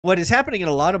what is happening in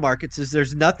a lot of markets is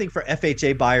there's nothing for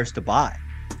FHA buyers to buy,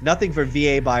 nothing for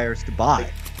VA buyers to buy.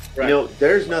 You Right. know,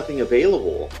 there's nothing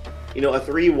available. You know, a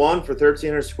 3-1 for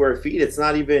 1,300 square feet. It's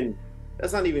not even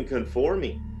that's not even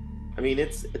conforming. I mean,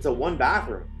 it's a one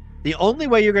bathroom. The only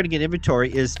way you're going to get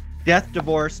inventory is death,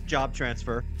 divorce, job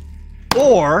transfer,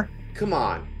 or Come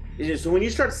on. So when you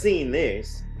start seeing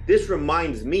this, this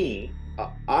reminds me.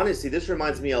 Honestly, this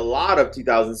reminds me a lot of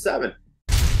 2007.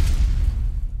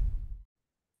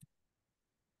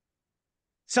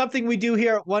 something we do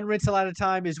here at One Rental at a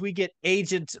Time is we get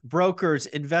agents, brokers,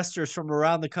 investors from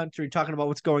around the country talking about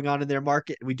what's going on in their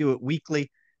market. We do it weekly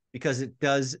because it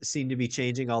does seem to be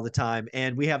changing all the time.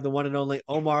 And we have the one and only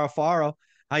Omar Alfaro.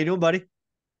 How you doing, buddy?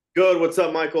 Good. What's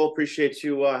up, Michael? Appreciate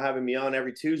you having me on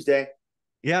every Tuesday.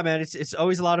 Yeah, man, it's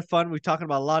always a lot of fun. We're talking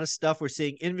about a lot of stuff. We're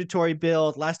seeing inventory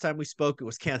build. Last time we spoke, it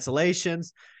was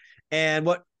cancellations. And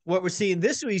what we're seeing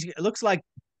this week, it looks like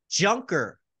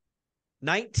junker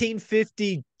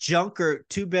 1950 junker,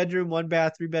 2 bedroom, 1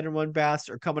 bath, 3 bedroom, 1 baths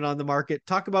are coming on the market.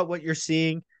 Talk about what you're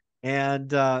seeing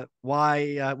and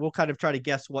why. We'll kind of try to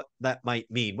guess what that might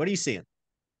mean. What are you seeing?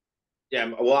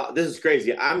 Yeah, well, this is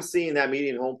crazy. I'm seeing that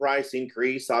median home price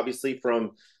increase, obviously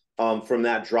from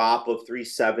that drop of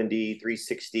 370,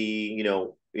 360.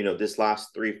 This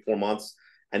last 3 4 months,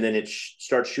 and then it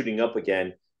starts shooting up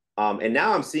again. And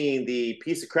now I'm seeing the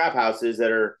piece of crap houses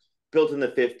that are built in the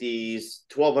 50s,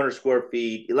 1,200 square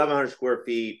feet, 1,100 square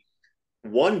feet,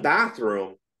 one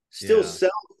bathroom, still Yeah.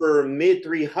 sell for mid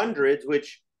 300s,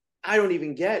 which I don't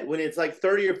even get when it's like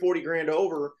 30 or 40 grand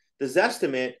over the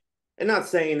Zestimate. And not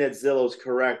saying that Zillow's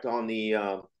correct on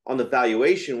the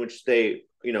valuation, which they're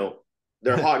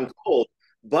hot and cold,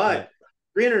 Yeah. but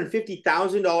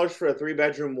 $350,000 for a 3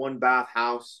 bedroom, 1 bath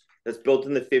house that's built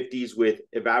in the 50s with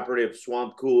evaporative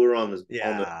swamp cooler on the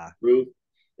Yeah. roof.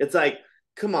 It's like,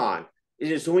 come on.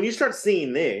 So when you start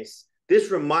seeing this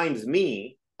reminds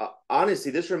me,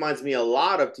 honestly, this reminds me a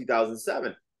lot of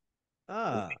 2007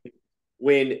 Ah.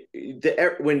 when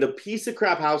the piece of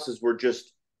crap houses were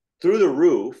just through the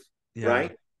roof, Yeah.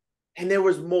 right? And there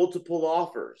was multiple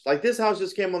offers. Like this house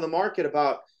just came on the market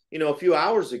about a few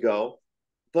hours ago,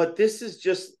 but this is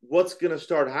just what's going to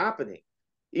start happening.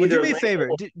 Well, do Either me a land favor.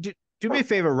 or Do me a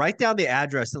favor. Write down the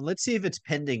address and let's see if it's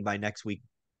pending by next week.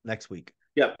 Next week.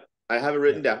 yep, I have it Yeah.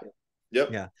 written down.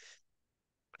 Yep. Yeah.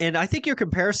 And I think your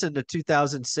comparison to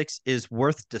 2006 is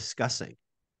worth discussing.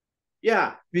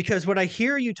 Yeah. Because what I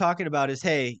hear you talking about is,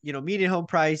 hey, median home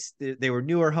price, they were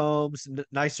newer homes,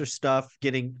 nicer stuff,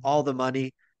 getting all the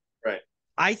money. Right.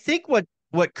 I think what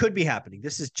could be happening,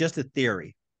 this is just a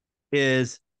theory,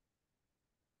 is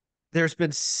there's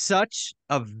been such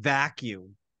a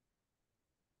vacuum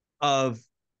of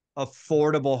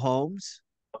affordable homes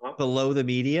Uh-huh. below the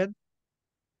median.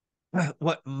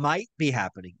 What might be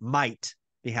Right.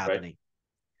 happening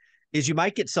is you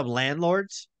might get some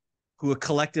landlords who have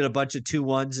collected a bunch of 2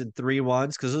 1s and 3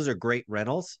 1s because those are great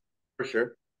rentals. For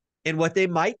sure. And what they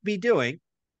might be doing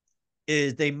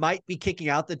is they might be kicking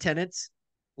out the tenants,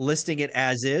 listing it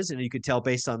as is, and you could tell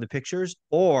based on the pictures,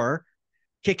 or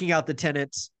kicking out the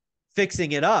tenants,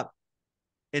 fixing it up,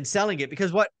 and selling it.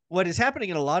 Because what is happening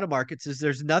in a lot of markets is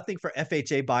there's nothing for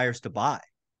FHA buyers to buy,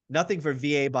 nothing for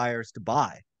VA buyers to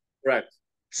buy. Right.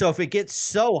 So if it gets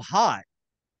so hot,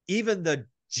 even the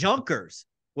junkers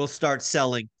will start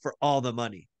selling for all the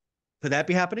money. Could that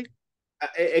be happening?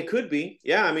 It could be.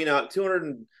 Yeah. I mean,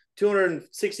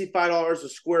 $265 a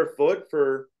square foot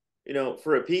for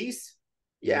a piece.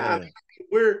 Yeah. I Yeah. mean,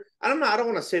 I don't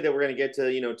want to say that we're going to get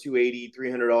to, 280,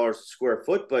 $300 a square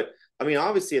foot, but I mean,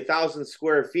 obviously 1,000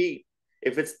 square feet,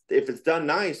 if it's done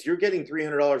nice, you're getting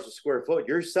 $300 a square foot.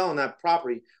 You're selling that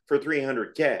property for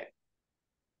 300K.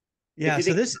 If Yeah. you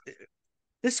So think,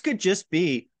 this could just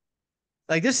be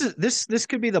like this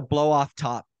could be the blow off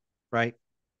top, right?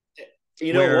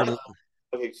 you know Where what?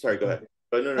 Okay. Sorry. Go ahead.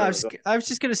 Oh, no, no, no, no. Go I was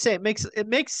just gonna say it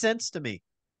makes sense to me.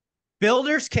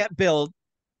 Builders can't build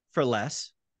for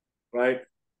less, Right.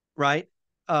 right?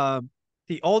 Um,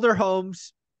 the older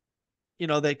homes,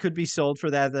 they could be sold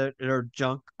for that are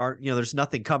junk. Are there's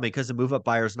nothing coming because the move up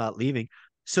buyer's not leaving.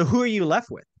 So who are you left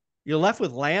with? You're left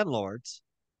with landlords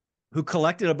who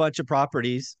collected a bunch of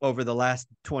properties over the last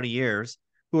 20 years,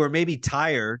 who are maybe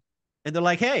tired, and they're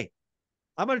like, hey,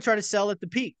 I'm going to try to sell at the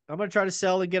peak. I'm going to try to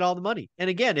sell and get all the money. And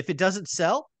again, if it doesn't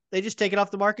sell, they just take it off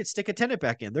the market, stick a tenant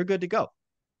back in. They're good to go.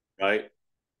 Right.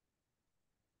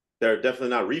 They're definitely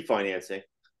not refinancing.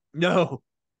 No,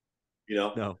 You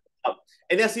know, no. Um,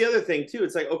 and that's the other thing too.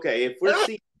 It's like, okay, if we're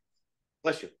seeing,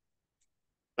 bless you,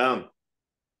 um,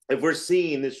 if we're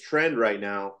seeing this trend right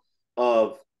now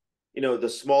of, the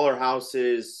smaller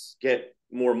houses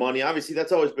more money. Obviously,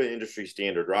 that's always been industry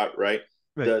standard, right? Right.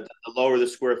 Right. The lower the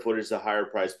square footage, the higher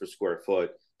price per square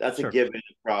foot. That's a Sure. given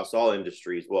across all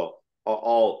industries. Well,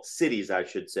 all cities, I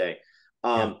should say.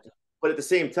 Yeah. But at the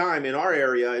same time, in our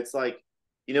area, it's like,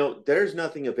 there's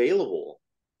nothing available.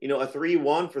 A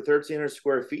 3-1 for 1,300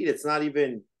 square feet. That's not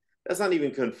even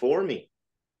conforming.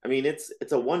 I mean, it's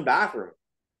a one bathroom.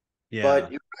 Yeah.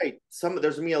 But you're right.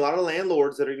 There's gonna be a lot of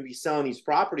landlords that are gonna be selling these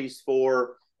properties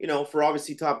for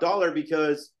obviously top dollar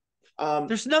because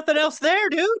There's nothing else there,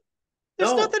 dude.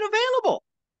 There's no. nothing available.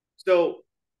 So,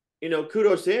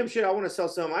 kudos to him. Shit, I want to sell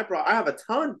some of my I have a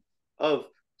ton of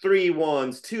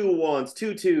 3-1s, 2-1s,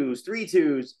 2-2s,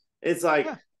 3-2s. It's like,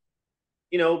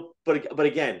 Yeah. but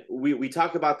again, we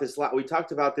talked about this we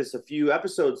talked about this a few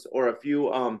episodes or you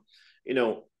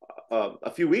know, a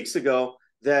few weeks ago,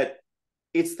 that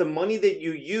it's the money that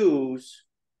you use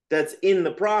that's in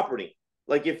the property.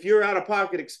 Like if your out of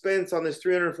pocket expense on this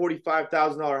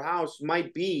 $345,000 house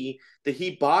might be that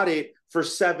he bought it for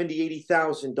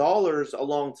 $70,000-$80,000 a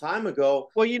long time ago.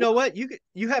 Well, you know what?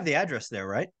 You have the address there,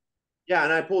 right? Yeah,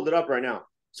 and I pulled it up right now.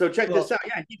 So check this Well, out.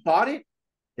 Yeah, he bought it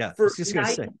yeah. I for was just gonna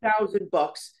say. 90,000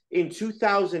 bucks in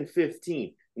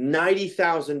 2015.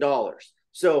 $90,000.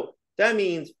 So that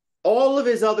means all of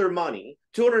his other money,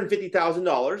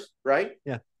 $250,000, right?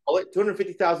 Yeah. All it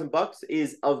 250,000 bucks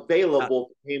is Uh, available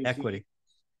for him to use. equity.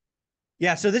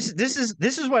 Yeah. So this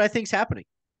is what I think's happening.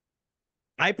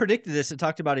 I predicted this and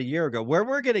talked about a year ago. Where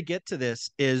we're going to get to this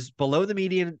is below the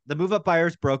median. The move up buyer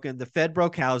is broken. The Fed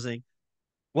broke housing.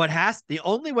 The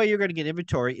only way you're going to get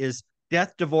inventory is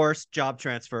death, divorce, job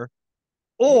transfer,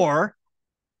 or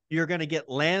you're going to get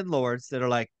landlords that are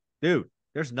like, dude,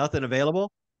 there's nothing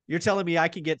available. You're telling me I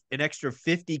can get an extra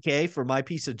 50K for my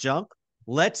piece of junk?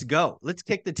 Let's go. Let's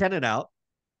kick the tenant out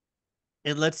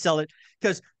and let's sell it.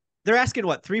 Because they're asking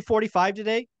what, 345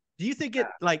 today? Do you think it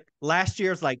like last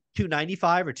year's like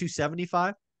 295 or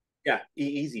 275? Yeah,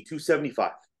 easy,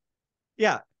 275.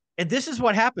 Yeah. And this is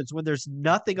what happens when there's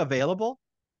nothing available,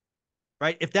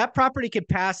 right? If that property can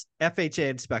pass FHA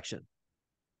inspection,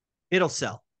 it'll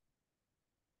sell.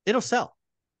 It'll sell.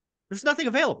 There's nothing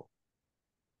available.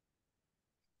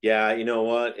 Yeah, you know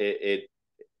what?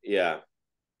 Yeah,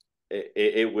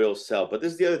 it will sell. But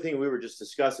this is the other thing we were just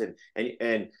discussing,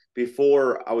 and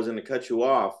before I was going to cut you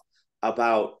off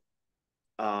about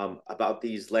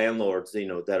these landlords,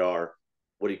 that are,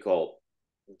 what do you call,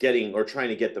 getting or trying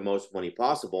to get the most money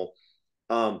possible.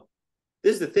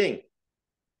 This is the thing.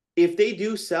 If they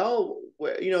do sell,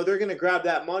 they're going to grab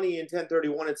that money in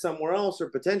 1031 it somewhere else, or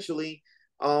potentially,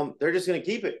 they're just going to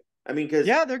keep it. I mean, because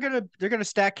Yeah, they're gonna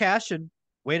stack cash and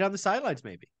wait on the sidelines.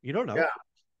 Maybe you don't know. yeah,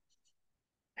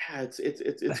 yeah, it's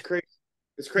crazy.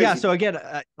 It's Yeah. crazy. So again,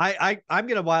 I'm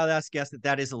gonna wild ass guess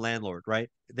that is a landlord, right?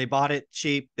 They bought it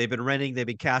cheap. They've been renting. They've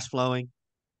been cash flowing.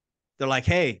 They're like,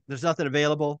 hey, there's nothing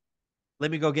available.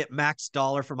 Let me go get max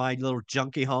dollar for my little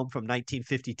junky home from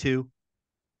 1952.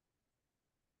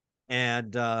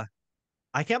 And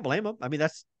I can't blame them. I mean,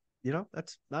 that's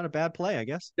not a bad play, I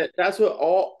guess. That's what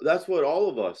all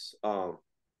of us, what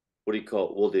do you call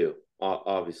it, will do,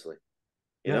 obviously,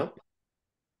 you Yeah. know.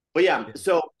 But yeah, Yeah.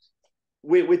 so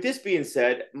with this being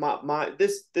said,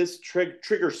 this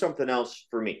triggers something else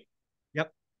for me.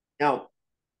 Yep. Now,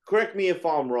 correct me if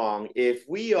I'm wrong. If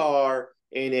we are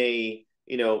in a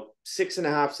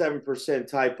 6.5, 7%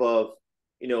 type of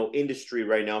industry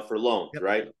right now for loans, Yep.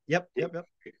 right? Yep. Yep. Yep.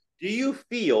 Do you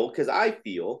feel? Because I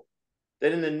feel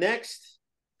that in the next,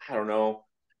 I don't know,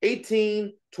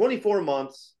 18, 24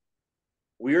 months,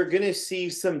 we are going to see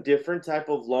some different type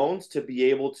of loans to be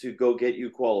able to go get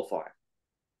you qualified.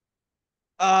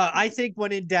 I think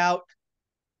when in doubt,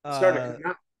 Starting to uh, come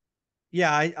out.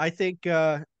 yeah, I think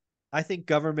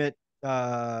government,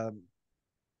 uh,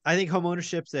 I think home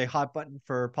ownership's a hot button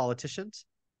for politicians.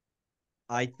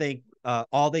 I think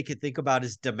all they could think about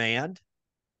is demand,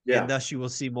 and Yeah. thus you will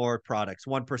see more products.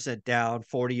 1% down,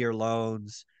 40-year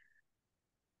loans,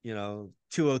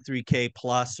 203K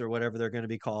plus or whatever they're going to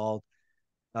be called.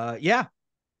 Yeah,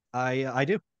 I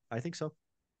do. I think so.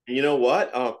 And you know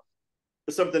what?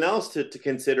 Something else to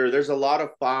consider. There's a lot of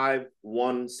 5-1,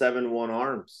 7-1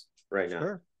 arms right now.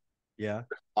 Sure. Yeah.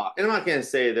 And I'm not going to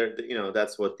say that,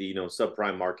 that's what the,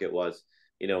 subprime market was,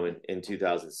 in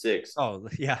 2006. Oh,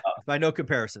 yeah. By no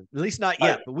comparison. At least not But,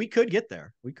 yet, but we could get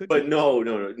there. We could but get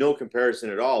there. no comparison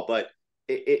at all. But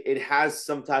it has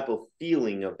some type of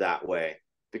feeling of that way,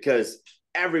 because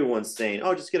everyone's saying,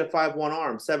 oh, just get a 5-1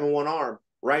 arm, 7-1 arm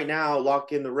right now,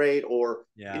 lock in the rate, or,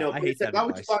 Yeah, I but hate it's like, that why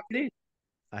would you advice. lock it in?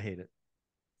 I hate it.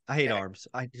 I hate arms.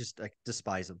 I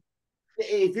despise them.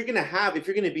 If you're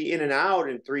gonna be in and out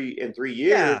in 3 years,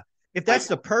 Yeah, if like, that's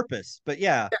the purpose. But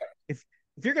yeah, if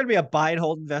if you're going to be a buy and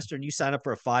hold investor and you sign up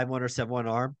for a 5-1 or 7-1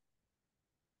 arm,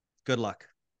 good luck.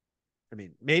 I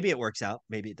mean, maybe it works out,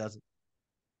 maybe it doesn't.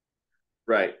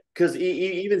 Right. Because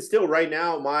even still, right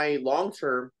now, my long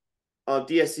term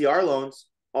DSCR loans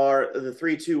are the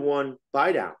 3-2-1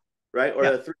 buy down, right? Or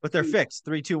Yeah, the but they're 3-2. fixed.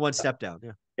 3-2-1 step down.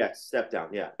 Yeah, Yes, step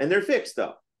down. Yeah. And they're fixed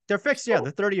though. they're fixed. Yeah, So,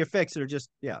 the 30 are fixed. They're just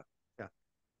yeah. yeah.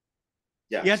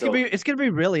 Yeah, So, it's gonna be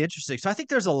really interesting. So I think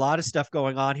there's a lot of stuff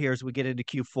going on here as we get into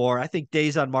Q4. I think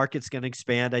days on market's going to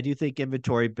expand. I do think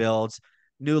inventory builds,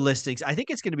 new listings. I think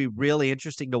it's going to be really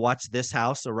interesting to watch this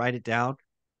house. So write it down.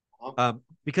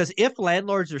 Because if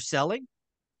landlords are selling,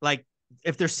 like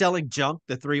if they're selling junk,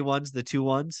 the 3-1s, the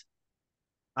 2-1s,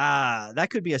 that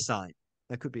could be a sign.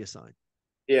 That could be a sign.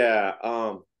 yeah.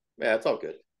 Yeah, it's all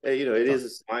good. It So, is a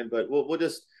sign, but we'll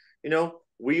just,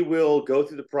 we will go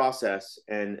through the process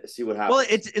and see what well,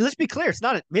 happens. let's be clear. It's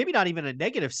not maybe not even a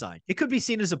negative sign. It could be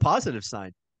seen as a positive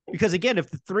sign. Because again, if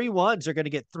the 3-1s are going to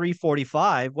get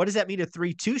 345, what does that mean a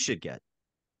 3-2 should get?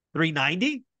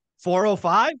 390?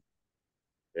 405?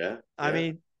 Yeah. I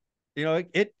Yeah.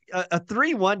 mean, a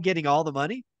 3-1 getting all the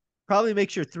money probably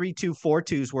makes your 3-2,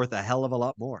 4-2s worth a hell of a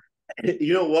lot more.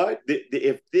 You know what?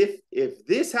 If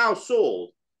this house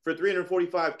sold for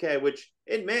 345K, which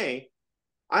it may,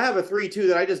 I have a 3-2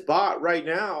 that I just bought right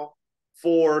now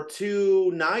for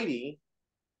 290,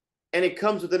 and it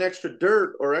comes with an extra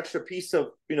dirt or extra piece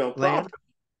of Land. property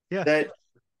Yeah. that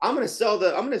I'm gonna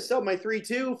sell my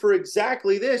 3-2 for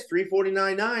exactly this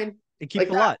 349.9, And keep like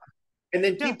the that, lot. and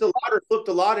then Yeah. keep the lot or flip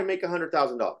the lot and make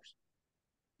 $100,000.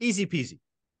 Easy peasy.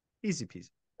 Easy peasy.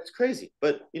 That's crazy,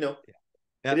 but Yeah.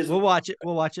 Yeah. it is. We'll watch it.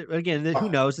 We'll watch it. Again, who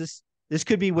knows? This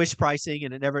could be wish pricing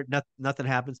and nothing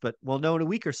happens, but we'll know in a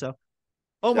week or so.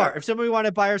 Omar, Exactly. if somebody want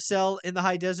to buy or sell in the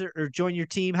high desert or join your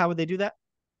team, how would they do that?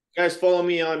 Guys, follow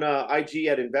me on IG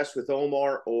at Invest with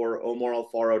Omar or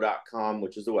omaralfaro.com,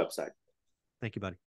 which is the website. Thank you, buddy.